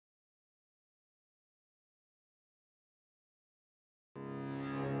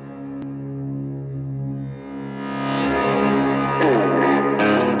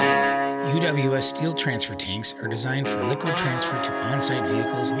UWS steel transfer tanks are designed for liquid transfer to on-site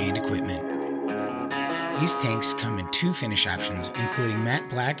vehicles and equipment. These tanks come in two finish options, including matte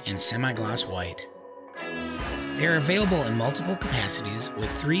black and semi-gloss white. They are available in multiple capacities with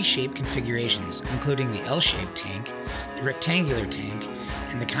three shape configurations, including the L-shaped tank, the rectangular tank,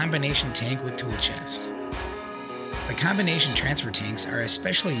 and the combination tank with tool chest. The combination transfer tanks are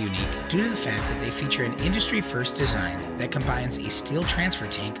especially unique due to the fact that they feature an industry-first design that combines a steel transfer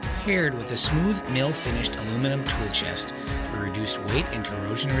tank paired with a smooth mill-finished aluminum tool chest for reduced weight and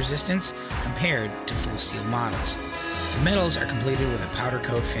corrosion resistance compared to full steel models. The metals are completed with a powder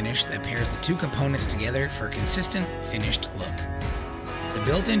coat finish that pairs the two components together for a consistent, finished look. The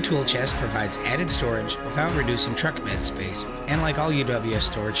built-in tool chest provides added storage without reducing truck bed space, and like all UWS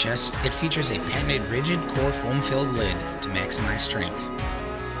storage chests, it features a patented rigid core foam-filled lid to maximize strength.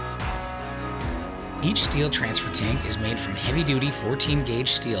 Each steel transfer tank is made from heavy-duty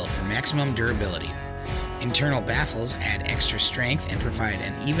 14-gauge steel for maximum durability. Internal baffles add extra strength and provide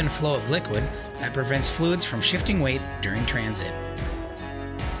an even flow of liquid that prevents fluids from shifting weight during transit.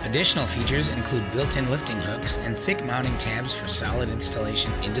 Additional features include built-in lifting hooks and thick mounting tabs for solid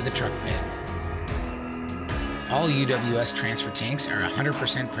installation into the truck bed. All UWS transfer tanks are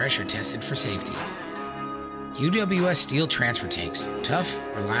 100% pressure tested for safety. UWS steel transfer tanks, tough,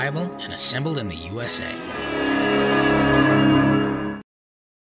 reliable, and assembled in the USA.